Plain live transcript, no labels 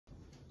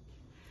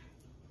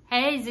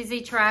Hey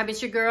ZZ Tribe,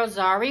 it's your girl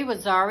Zari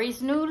with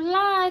Zari's New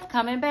Life,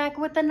 coming back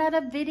with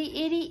another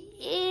video.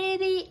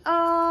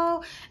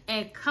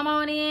 And come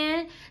on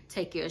in,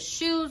 take your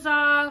shoes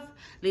off,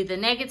 leave the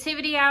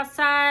negativity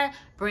outside,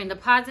 bring the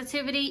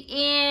positivity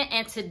in.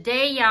 And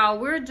today, y'all,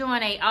 we're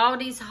doing a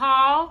Aldi's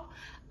haul.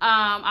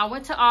 I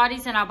went to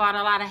Aldi's and I bought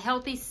a lot of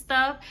healthy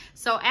stuff.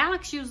 So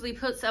Alex usually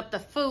puts up the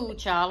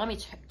food, y'all. Let me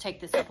take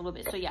this up a little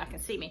bit so y'all can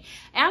see me.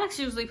 Alex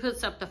usually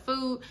puts up the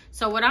food.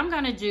 So what I'm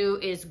gonna do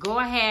is go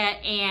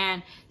ahead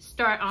and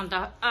start on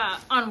the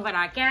on what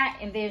I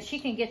got, and then she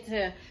can get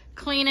to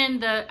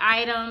cleaning the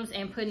items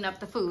and putting up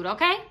the food,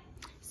 okay?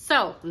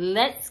 So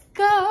let's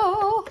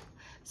go.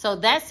 So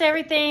that's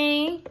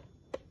everything.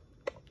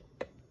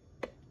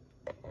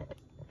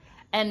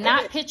 And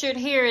not pictured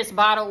here is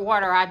bottled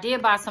water. I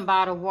did buy some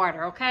bottled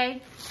water,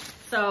 okay?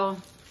 So,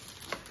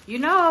 you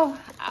know,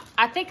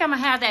 I think I'm gonna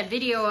have that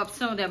video up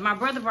soon. That my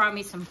brother brought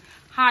me some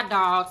hot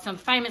dogs, some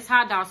famous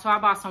hot dogs. So I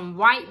bought some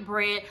white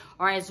bread,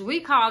 or as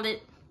we call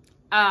it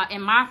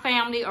in my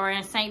family or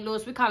in St.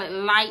 Louis, we call it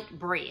light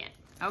bread,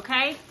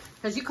 okay?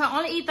 Because you can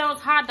only eat those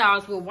hot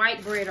dogs with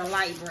white bread or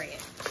light bread.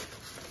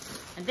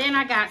 And then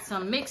I got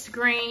some mixed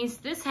greens.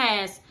 This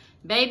has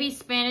baby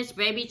spinach,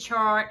 baby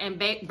chard, and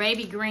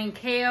baby green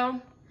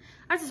kale.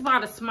 I just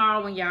bought a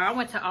small one, y'all. I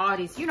went to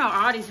Aldi's. You know,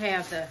 Aldi's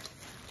has the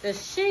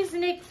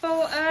shiznick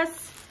for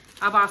us.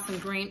 I bought some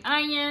green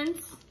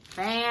onions.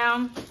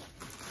 Bam.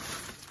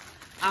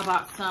 I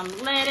bought some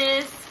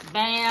lettuce.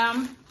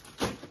 Bam.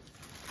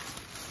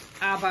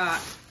 I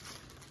bought,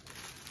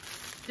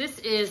 this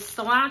is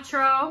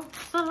cilantro.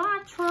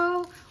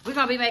 Cilantro. We're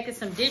going to be making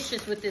some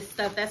dishes with this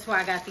stuff. That's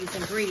why I got these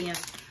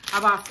ingredients. I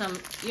bought some,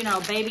 you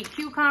know, baby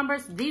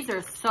cucumbers. These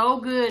are so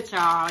good,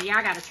 y'all.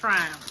 Y'all gotta try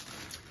them.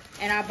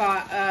 And I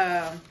bought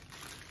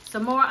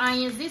some more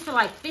onions. These are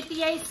like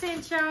 58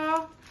 cents,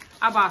 y'all.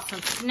 I bought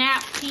some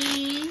snap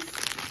peas,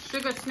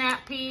 sugar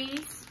snap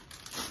peas.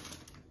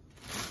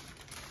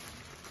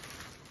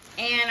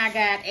 And I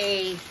got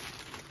a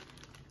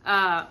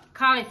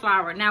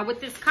cauliflower. Now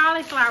with this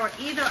cauliflower,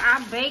 either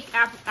I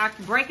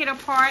break it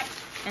apart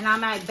and I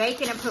might bake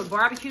it and put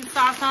barbecue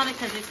sauce on it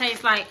because it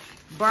tastes like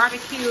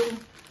barbecue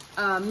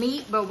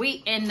meat, but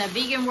we in the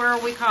vegan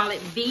world we call it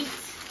beet,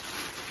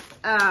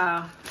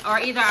 or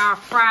either I'll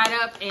fry it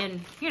up and,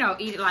 you know,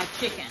 eat it like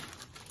chicken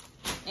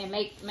and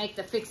make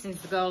the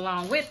fixings to go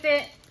along with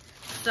it.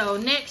 So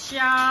next,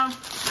 y'all,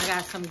 I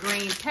got some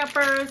green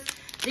peppers.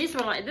 These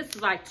were like, this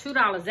is like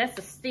 $2. That's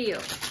a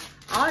steal.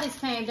 All these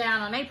came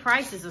down on their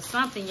prices or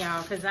something,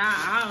 y'all, because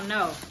I don't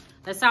know.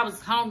 Unless I was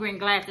hungry and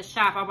glad to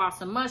shop. I bought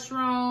some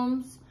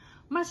mushrooms.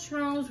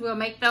 We'll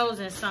make those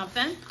in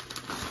something.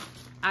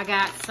 I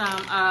got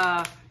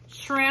some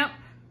shrimp.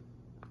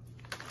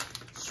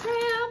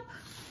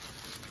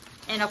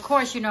 And of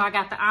course, you know, I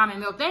got the almond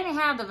milk. They didn't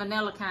have the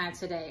vanilla kind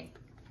today.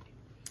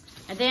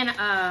 And then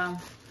I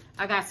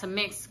got some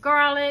mixed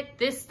garlic.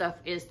 This stuff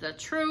is the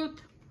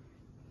truth.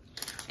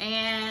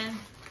 And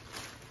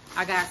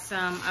I got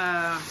some,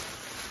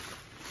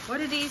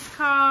 what are these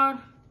called?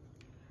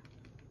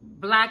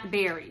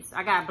 Blackberries.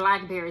 I got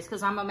blackberries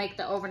because I'm going to make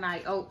the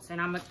overnight oats,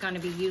 and I'm going to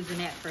be using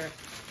that for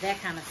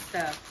that kind of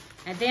stuff.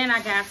 And then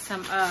I got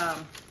some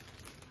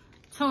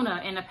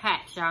tuna in a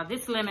pack, y'all.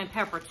 This lemon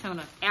pepper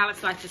tuna.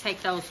 Alex likes to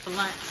take those for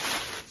lunch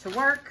to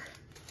work.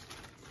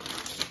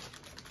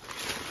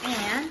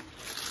 And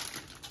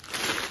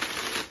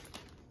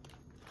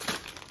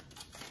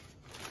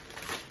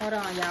hold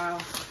on,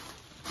 y'all.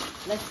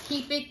 Let's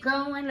keep it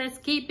going. Let's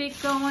keep it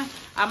going.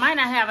 I might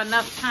not have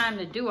enough time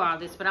to do all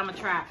this, but I'm going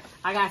to try.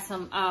 I got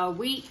some whole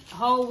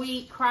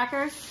wheat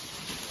crackers.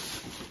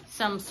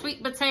 Some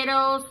sweet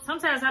potatoes.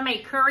 Sometimes I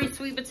make curry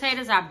sweet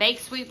potatoes. I bake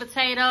sweet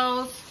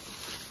potatoes.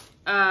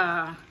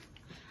 I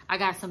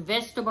got some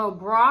vegetable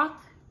broth.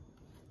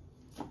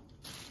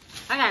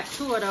 I got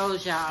 2 of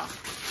those, y'all.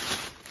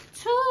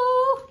 2.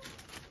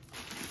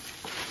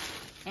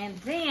 And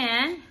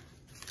then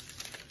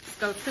let's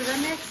go to the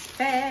next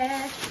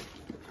bag.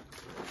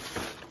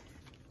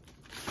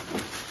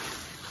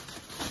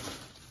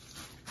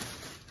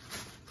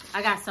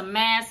 I got some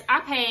masks.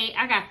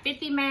 I got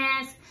 50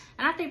 masks.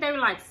 And I think they were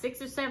like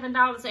 $6 or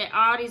 $7 at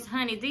Aldi's.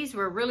 Honey, these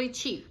were really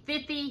cheap.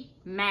 50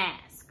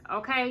 masks,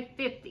 okay?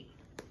 50.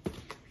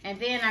 And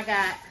then I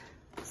got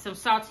some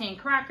saltine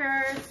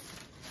crackers.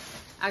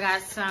 I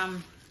got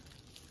some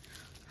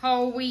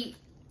whole wheat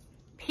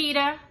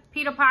pita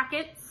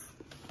pockets.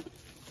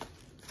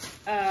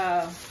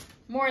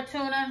 More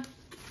tuna.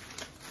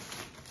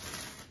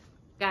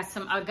 Got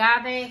some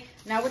agave.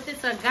 Now with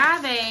this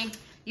agave,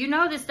 you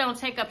know this don't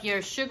take up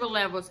your sugar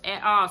levels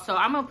at all. So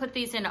I'm gonna put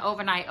these in the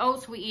overnight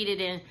oats. We eat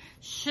it in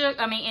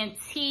in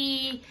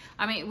tea.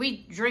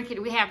 We drink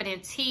it, we have it in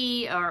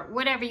tea or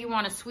whatever you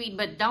want to sweeten,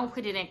 but don't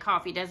put it in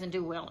coffee. It doesn't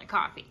do well in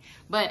coffee.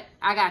 But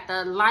I got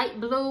the light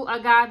blue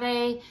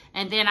agave,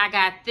 and then I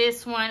got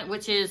this one,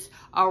 which is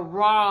a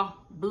raw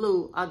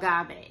blue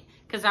agave.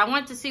 Because I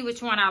want to see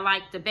which one I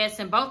like the best.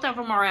 And both of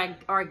them are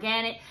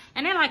organic.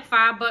 And they're like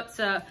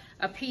 $5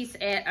 a piece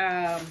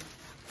at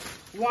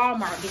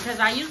Walmart, because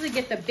I usually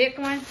get the big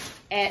one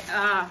at,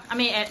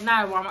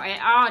 not Walmart, at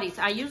Aldi's.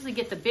 I usually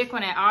get the big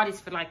one at Aldi's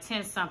for like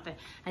 10 something.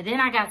 And then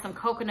I got some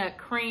coconut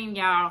cream,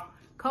 y'all.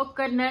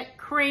 Coconut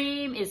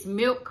cream is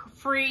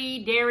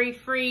milk-free,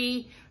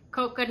 dairy-free.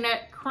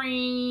 Coconut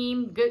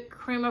cream, good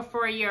creamer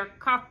for your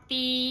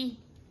coffee.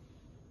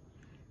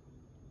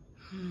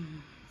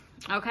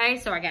 Okay,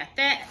 so I got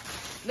that.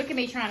 Look at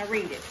me trying to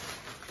read it.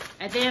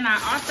 And then I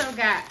also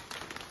got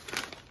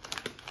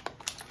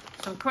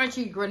some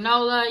crunchy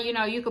granola. You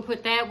know, you could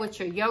put that with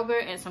your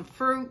yogurt and some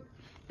fruit.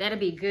 That'll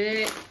be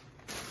good.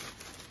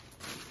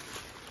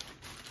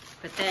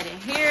 Put that in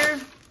here.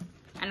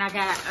 And I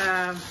got,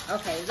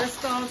 okay, let's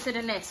go on to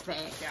the next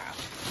bag, y'all.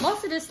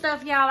 Most of this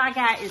stuff, y'all, I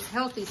got is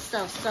healthy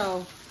stuff.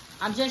 So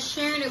I'm just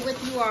sharing it with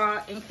you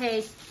all in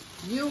case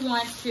you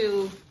want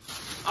to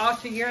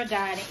alter your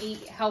diet and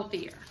eat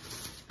healthier.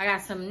 I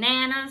got some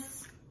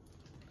nanas.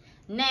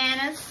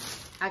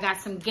 I got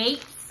some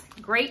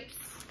grapes.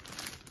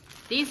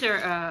 These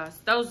are,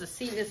 those are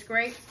seedless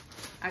grapes.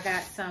 I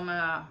got some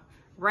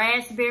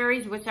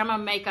raspberries, which I'm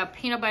gonna make a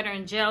peanut butter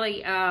and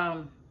jelly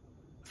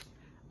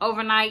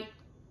overnight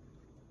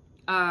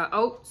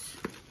oats,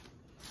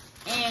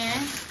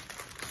 and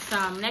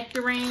some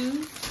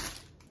nectarines,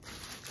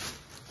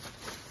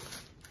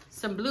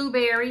 some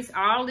blueberries.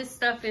 All this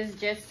stuff is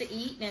just to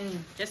eat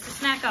and just to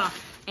snack on.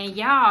 And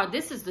y'all,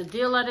 this is the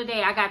deal of the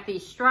day. I got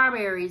these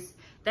strawberries.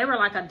 They were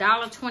like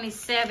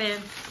 $1.27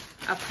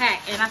 a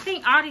pack. And I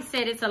think Aldi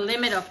said it's a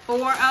limit of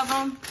 4 of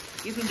them.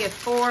 You can get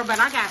 4, but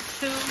I got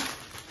 2.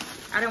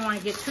 I didn't want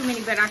to get too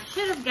many, but I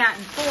should have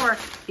gotten 4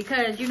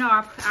 because, you know,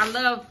 I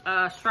love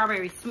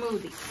strawberry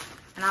smoothies.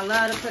 And I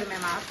love to put them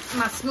in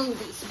my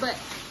smoothies, but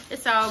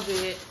it's all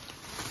good.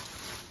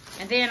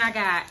 And then I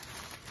got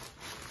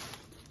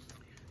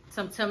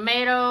some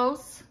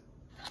tomatoes,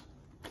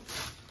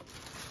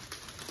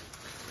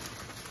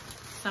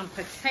 some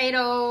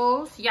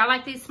potatoes. Y'all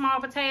like these small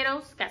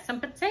potatoes? Got some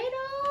potatoes.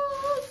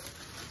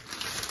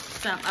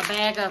 A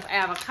bag of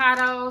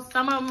avocados.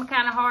 Some of them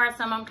kind of hard,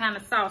 some of them kind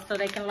of soft, so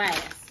they can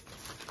last.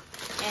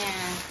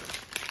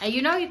 And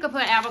you know, you could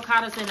put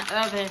avocados in the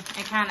oven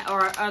and kind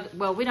of,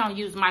 well, we don't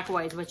use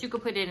microwaves, but you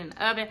could put it in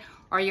the oven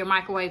or your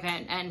microwave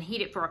and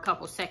heat it for a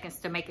couple seconds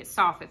to make it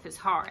soft if it's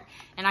hard.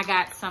 And I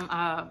got some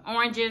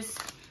oranges.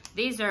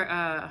 These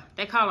are,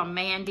 they call them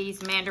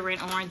Mandy's,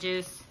 mandarin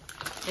oranges.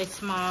 They're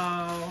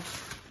small,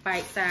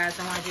 bite-sized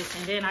oranges.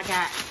 And then I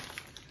got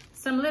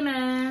some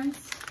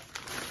lemons,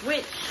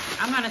 which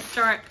I'm gonna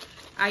start.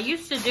 I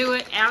used to do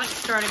it. Alex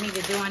started me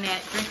to doing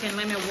that, drinking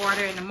lemon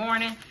water in the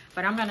morning.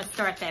 But I'm gonna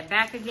start that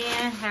back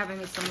again, having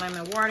me some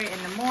lemon water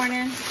in the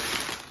morning.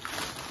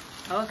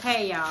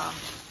 Okay, y'all.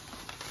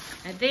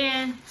 And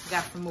then we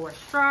got some more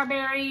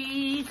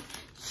strawberries.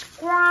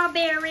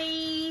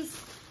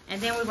 And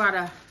then we bought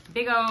a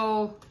big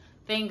old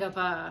thing of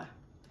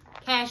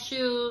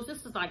cashews.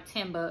 This is like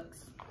 10 bucks.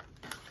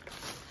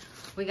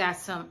 We got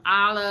some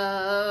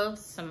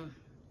olives, some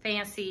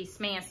fancy,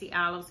 smancy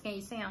olives. Can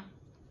you see them?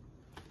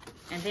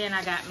 And then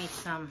I got me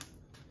some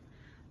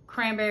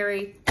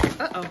cranberry,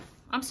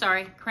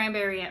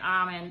 cranberry and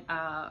almond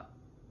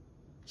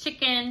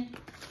chicken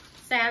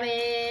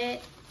salad.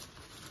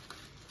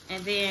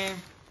 And then,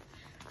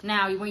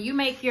 now when you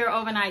make your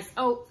overnight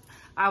oats,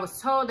 I was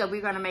told that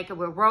we're gonna make it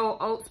with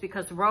rolled oats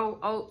because rolled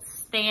oats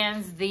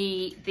stands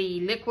the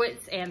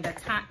liquids and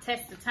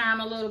test the time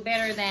a little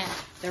better than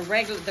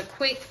the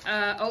quick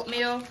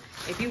oatmeal.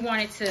 If you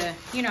wanted to,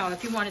 you know,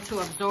 if you wanted to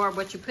absorb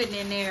what you're putting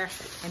in there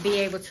and be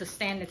able to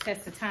stand the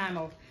test of time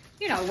of,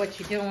 you know, what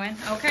you're doing,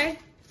 okay?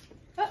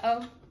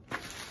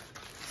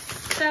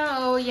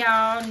 So,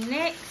 y'all,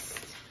 next,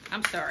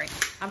 I'm sorry.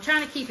 I'm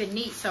trying to keep it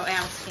neat so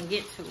Alex can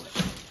get to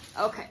it.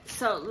 Okay,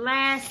 so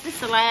this is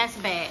the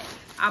last bag.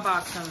 I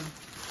bought some,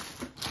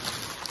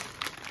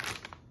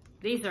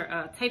 these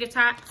are tater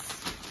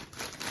tots,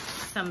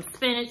 some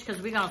spinach,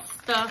 because we're gonna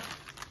stuff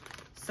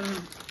some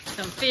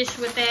fish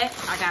with that.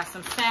 I got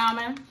some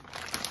salmon.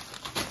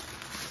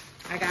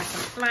 I got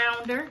some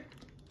flounder.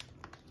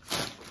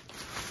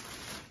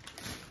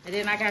 And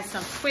then I got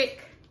some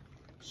quick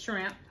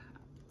shrimp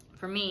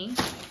for me.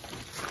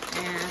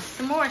 And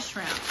some more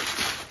shrimp.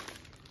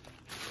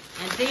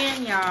 And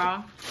then,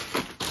 y'all,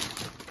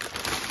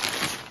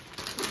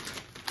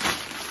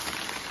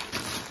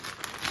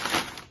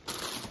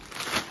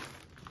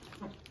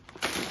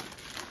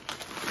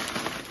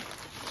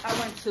 I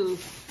went to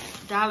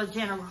Dollar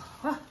General.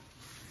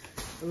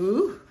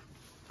 Ooh.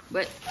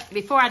 But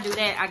before I do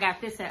that, I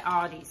got this at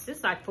Aldi's. This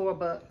is like 4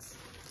 bucks.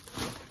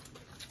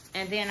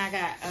 And then I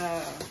got,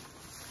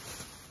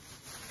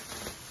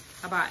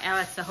 I bought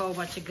Alex a whole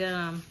bunch of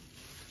gum.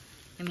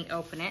 Let me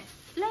open it.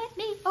 Let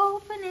me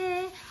open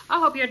it. I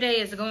hope your day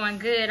is going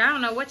good. I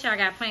don't know what y'all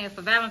got planned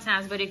for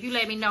Valentine's, but if you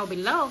let me know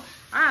below,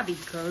 I'll be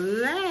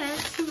glad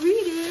to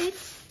read it.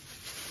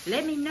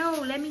 Let me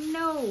know. Let me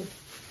know.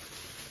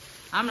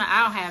 I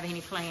don't have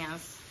any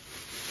plans.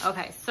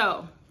 Okay,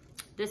 so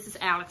this is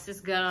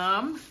Alex's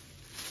gum.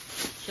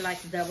 She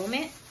likes double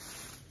mint.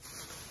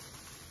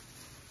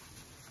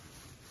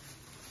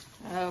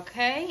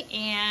 Okay,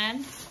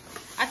 and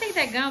I think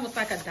that gum was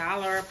like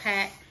 $1 a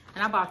pack.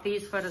 And I bought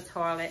these for the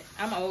toilet.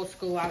 I'm old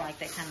school. I like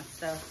that kind of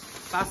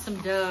stuff. Bought some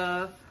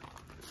Dove.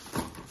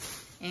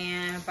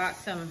 And bought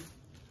some,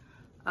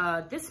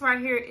 this right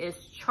here is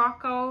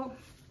charcoal.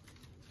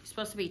 It's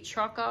supposed to be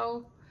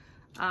charcoal.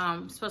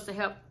 Supposed to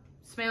help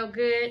smell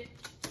good.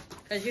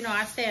 Because, you know,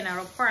 I stay in an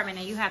apartment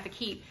and you have to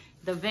keep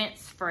the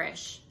vents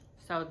fresh.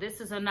 So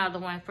this is another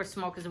one for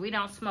smokers. We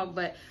don't smoke,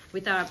 but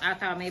I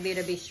thought maybe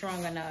it'll be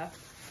strong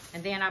enough.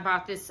 And then I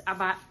bought this,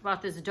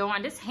 bought this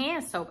Dawn. This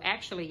hand soap,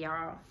 actually,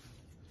 y'all.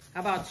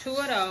 I bought 2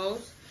 of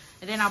those.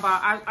 And then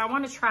I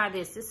want to try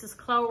this. This is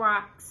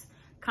Clorox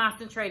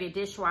concentrated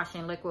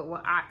dishwashing liquid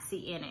with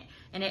oxy in it,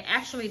 and it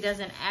actually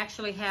doesn't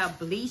actually have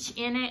bleach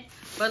in it,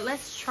 but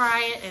let's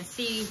try it and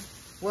see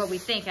what we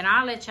think, and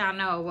I'll let y'all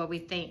know what we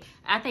think.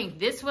 I think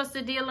this was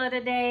the deal of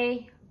the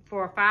day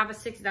for $5 or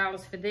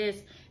 $6 for this,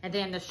 and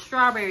then the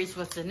strawberries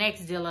was the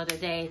next deal of the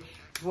day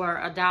for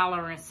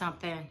 $1 and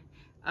something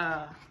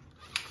a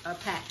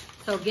pack.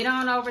 So get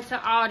on over to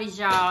Aldi's,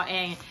 y'all,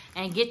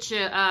 and get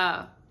your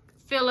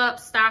fill up,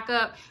 stock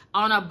up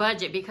on a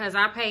budget, because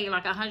I paid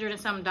like $100 and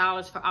some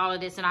for all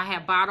of this, and I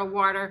have bottled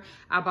water.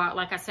 I bought,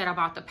 like I said, I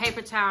bought the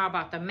paper towel, I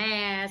bought the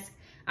mask,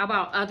 I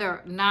bought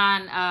other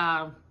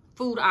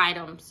non-food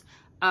items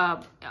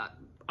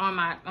on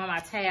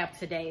my tab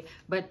today.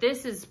 But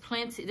this is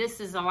plenty. This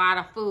is a lot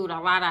of food, a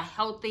lot of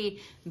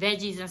healthy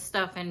veggies and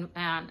stuff, and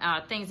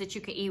things that you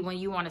can eat when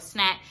you want a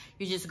snack.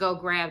 You just go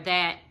grab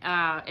that.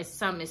 It's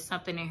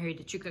something in here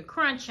that you can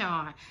crunch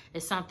on.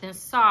 It's something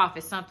soft.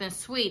 It's something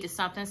sweet. It's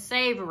something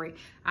savory.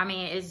 I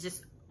mean, it's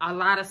just a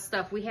lot of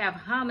stuff. We have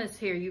hummus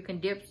here. You can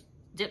dip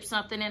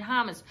something in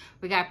hummus.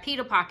 We got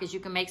pita pockets. You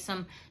can make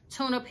some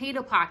tuna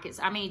pita pockets.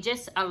 I mean,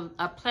 just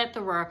a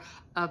plethora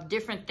of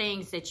different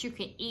things that you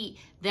can eat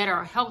that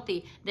are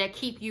healthy, that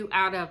keep you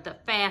out of the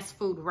fast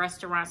food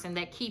restaurants, and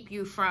that keep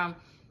you from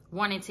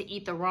wanting to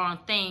eat the wrong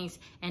things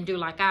and do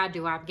like I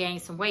do. I've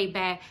gained some weight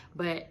back,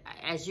 but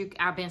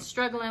I've been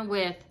struggling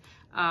with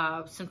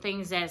some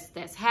things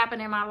that's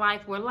happened in my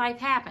life, where life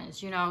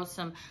happens, you know.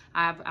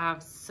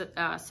 I've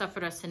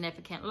suffered a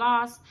significant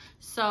loss.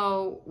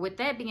 So with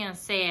that being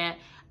said,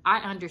 I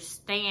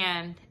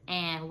understand,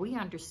 and we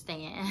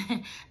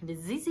understand, the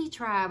ZZ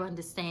tribe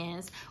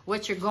understands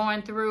what you're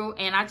going through,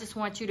 and I just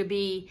want you to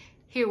be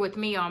here with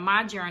me on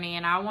my journey,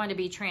 and I want to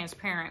be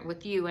transparent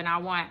with you, and I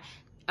want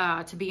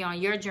to be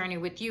on your journey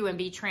with you and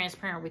be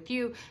transparent with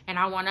you, and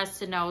I want us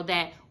to know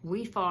that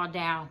we fall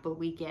down, but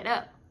we get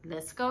up.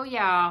 Let's go,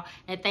 y'all.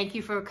 And thank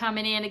you for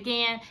coming in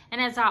again. And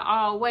as I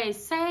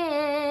always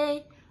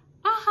say,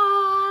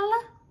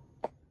 holla.